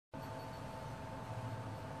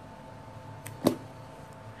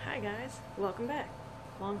guys, welcome back.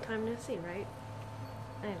 Long time no see, right?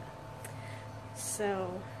 I know.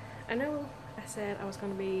 So, I know I said I was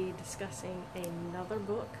going to be discussing another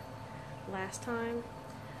book last time.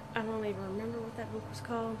 I don't even remember what that book was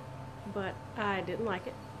called, but I didn't like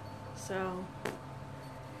it. So,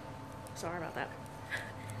 sorry about that.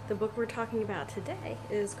 The book we're talking about today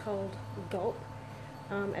is called Gulp,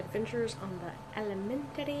 Adventures on the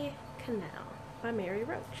Alimentary Canal by Mary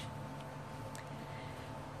Roach.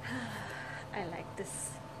 I like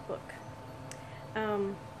this book.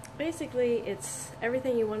 Basically, it's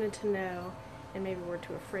everything you wanted to know and maybe were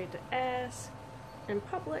too afraid to ask in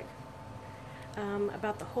public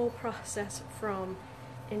about the whole process from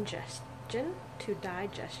ingestion to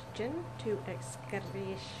digestion to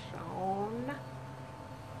excretion.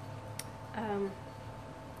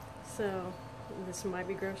 So, this might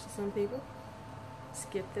be gross to some people.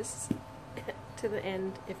 Skip this to the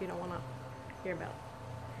end if you don't want to hear about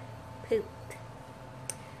poop.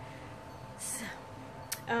 So,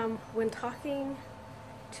 when talking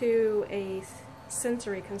to a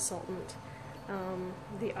sensory consultant,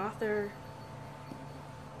 the author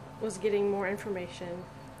was getting more information,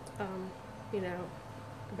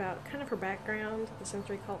 about kind of her background, the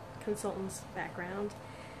sensory consultant's background,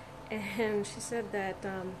 and she said that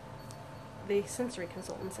the sensory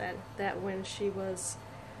consultant said that when she was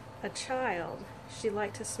a child, she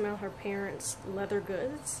liked to smell her parents' leather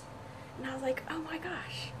goods. And I was like, oh my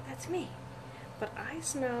gosh, that's me. But I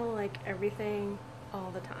smell like everything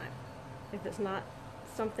all the time. If it's not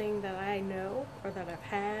something that I know or that I've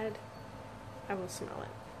had, I will smell it.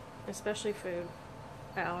 Especially food.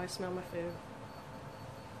 I always smell my food.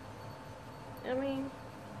 I mean,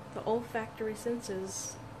 the olfactory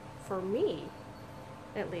senses, for me,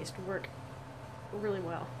 at least, work really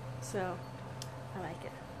well. So, I like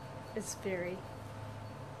it. It's very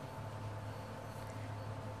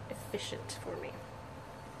efficient for me.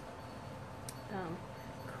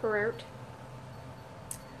 Quote,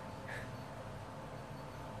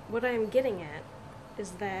 what I am getting at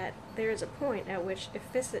is that there is a point at which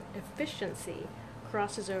efficiency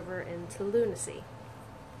crosses over into lunacy.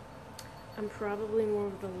 I'm probably more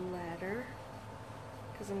of the latter,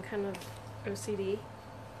 because I'm kind of OCD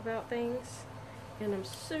about things, and I'm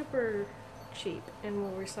super cheap and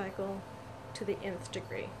will recycle to the nth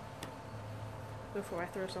degree before I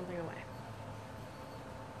throw something away.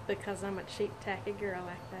 Because I'm a cheap, tacky girl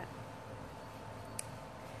like that.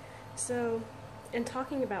 So, in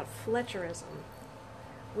talking about Fletcherism,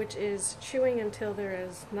 which is chewing until there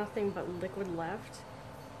is nothing but liquid left,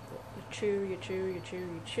 you chew, you chew, you chew,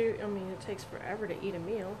 you chew. I mean, it takes forever to eat a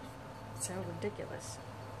meal. It sounds ridiculous.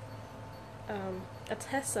 A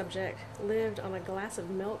test subject lived on a glass of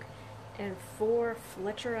milk and 4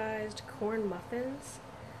 Fletcherized corn muffins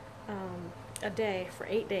a day for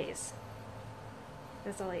 8 days.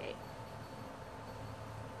 That's all he ate.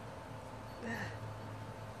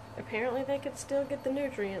 Apparently they could still get the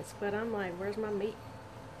nutrients, but I'm like, where's my meat?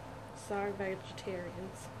 Sorry,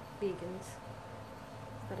 vegetarians, vegans,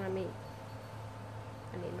 but I need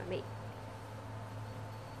my meat.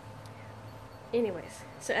 Anyways,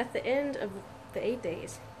 so at the end of the 8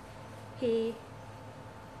 days, he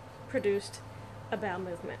produced a bowel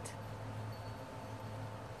movement.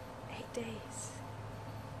 8 days.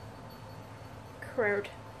 Quote,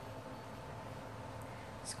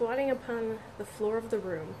 squatting upon the floor of the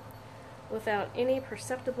room, without any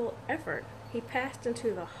perceptible effort, he passed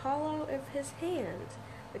into the hollow of his hand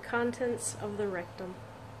the contents of the rectum.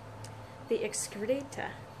 The excreta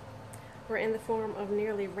were in the form of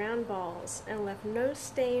nearly round balls and left no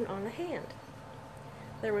stain on the hand.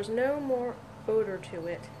 There was no more odor to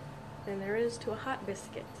it than there is to a hot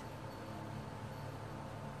biscuit.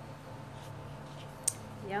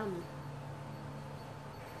 Yum.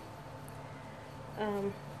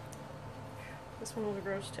 This one was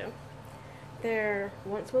gross too. There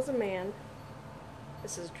once was a man,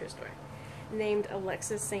 this is a true story, named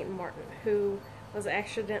Alexis St. Martin, who was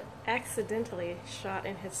accidentally shot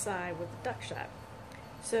in his side with a duck shot.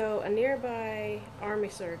 So a nearby army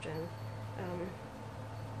surgeon,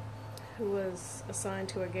 who was assigned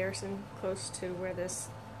to a garrison close to where this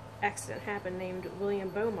accident happened, named William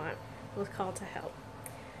Beaumont, was called to help.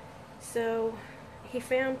 So he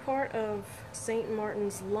found part of St.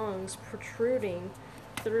 Martin's lungs protruding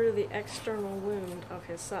through the external wound of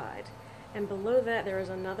his side. And below that there was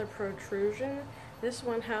another protrusion, this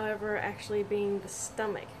one, however, actually being the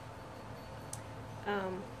stomach.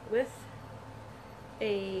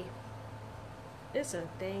 It's a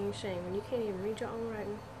dang shame when you can't even read your own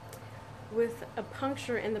writing. With a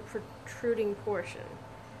puncture in the protruding portion.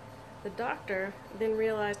 The doctor then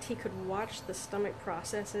realized he could watch the stomach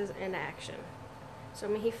processes in action. So, I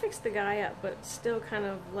mean, he fixed the guy up, but still kind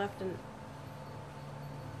of left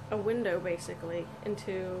a window, basically,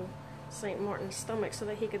 into St. Martin's stomach so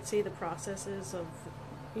that he could see the processes of,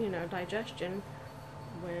 you know, digestion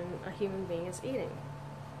when a human being is eating.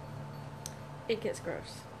 It gets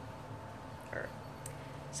gross.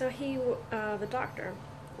 So the doctor,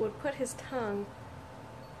 would put his tongue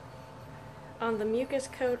on the mucus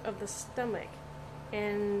coat of the stomach,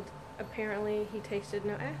 and apparently he tasted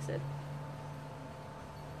no acid.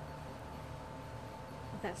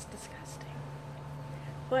 That's disgusting.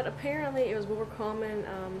 But apparently it was more common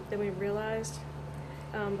than we realized.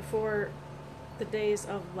 Before the days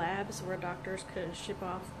of labs where doctors could ship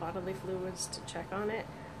off bodily fluids to check on it,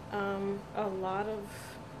 a lot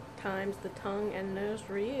of times the tongue and nose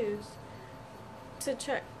were used to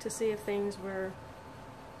check to see if things were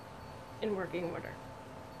in working order.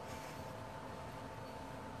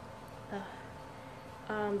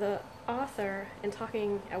 The author, in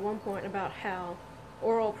talking at one point about how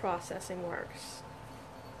oral processing works,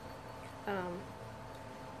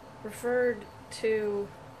 referred to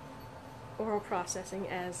oral processing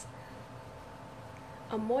as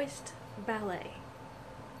a moist ballet.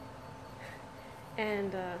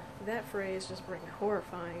 And that phrase just brings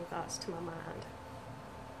horrifying thoughts to my mind.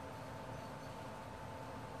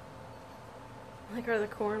 Like, are the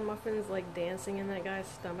corn muffins like dancing in that guy's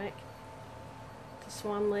stomach to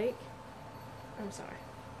Swan Lake? I'm sorry.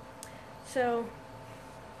 So,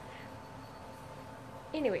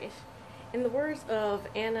 anyways, in the words of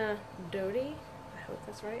Anna Doty, I hope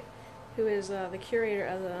that's right, who is the curator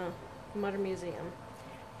of the Mudder Museum,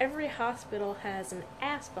 every hospital has an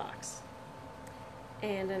ass box.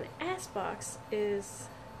 And an ass box is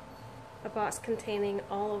a box containing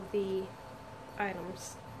all of the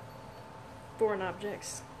items, foreign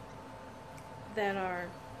objects, that are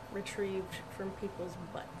retrieved from people's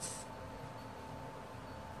butts.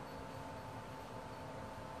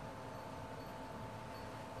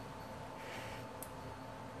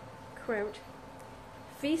 Quote,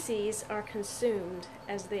 feces are consumed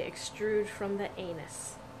as they extrude from the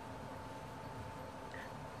anus.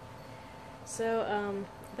 So,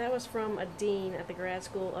 that was from a dean at the Grad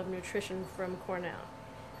School of Nutrition from Cornell.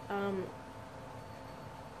 The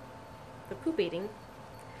poop eating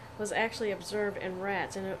was actually observed in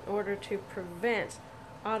rats in order to prevent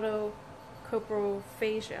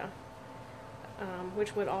autocoprophagia,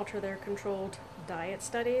 which would alter their controlled diet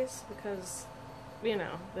studies, because, you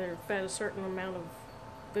know, they're fed a certain amount of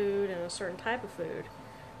food and a certain type of food,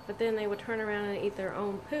 but then they would turn around and eat their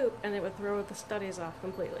own poop, and it would throw the studies off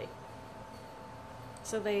completely.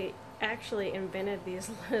 So they actually invented these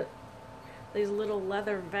little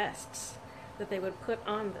leather vests that they would put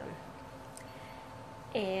on them,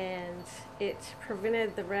 and it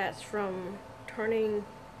prevented the rats from turning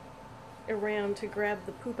around to grab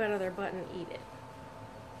the poop out of their butt and eat it.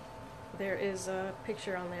 There is a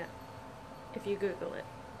picture on that if you Google it.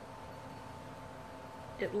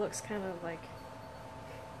 It looks kind of like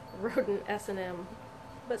rodent S&M,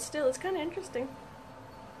 but still, it's kind of interesting.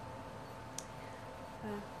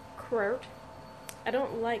 Quote, I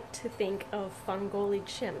don't like to think of Fungoli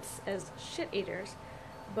chimps as shit eaters,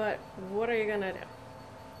 but what are you gonna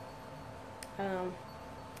do?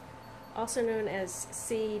 Also known as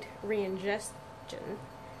seed reingestion,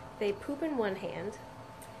 they poop in one hand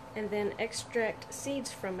and then extract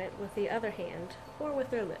seeds from it with the other hand or with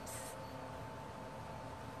their lips.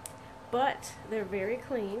 But they're very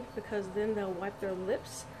clean, because then they'll wipe their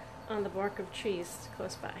lips on the bark of trees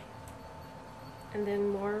close by. And then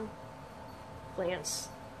more plants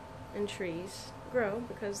and trees grow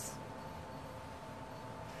because,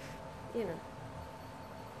 you know.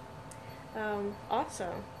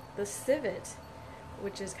 Also, the civet,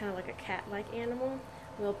 which is kind of like a cat-like animal,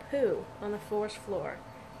 will poo on the forest floor.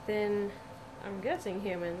 Then, I'm guessing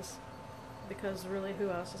humans, because really who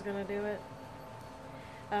else is going to do it,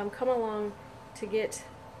 come along to get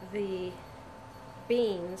the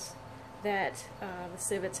beans that the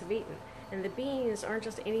civets have eaten. And the beans aren't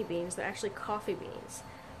just any beans, they're actually coffee beans.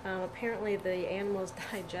 Apparently the animal's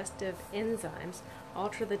digestive enzymes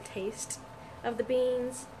alter the taste of the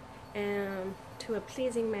beans to a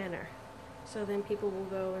pleasing manner. So then people will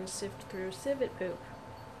go and sift through civet poop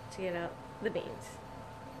to get out the beans.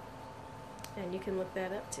 And you can look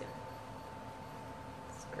that up too.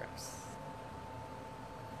 It's gross.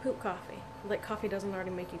 Poop coffee. Like, coffee doesn't already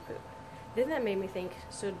make you poop. Then that made me think,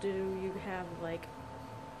 so do you have like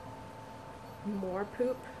more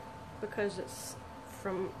poop because it's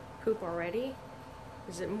from poop already?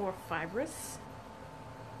 Is it more fibrous?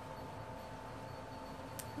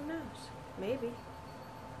 Who knows? Maybe.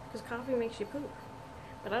 Because coffee makes you poop.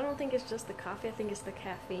 But I don't think it's just the coffee. I think it's the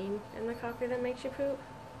caffeine in the coffee that makes you poop.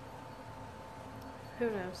 Who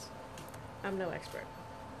knows? I'm no expert.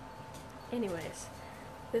 Anyways,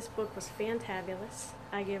 this book was fantabulous.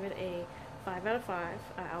 I give it a 5 out of 5.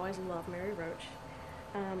 I always love Mary Roach.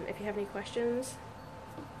 If you have any questions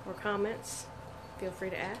or comments, feel free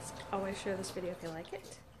to ask. Always share this video if you like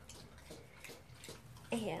it.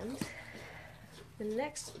 And the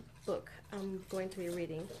next book I'm going to be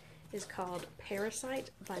reading is called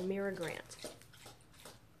Parasite by Mira Grant.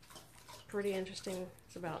 Pretty interesting.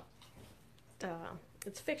 It's about,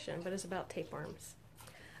 it's fiction, but it's about tapeworms.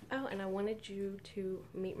 Oh, and I wanted you to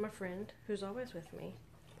meet my friend who's always with me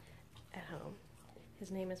at home.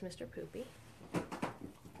 His name is Mr. Poopy.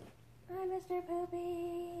 Hi, Mr.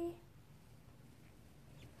 Poopy.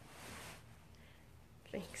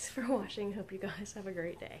 Thanks for watching. Hope you guys have a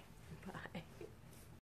great day. Bye.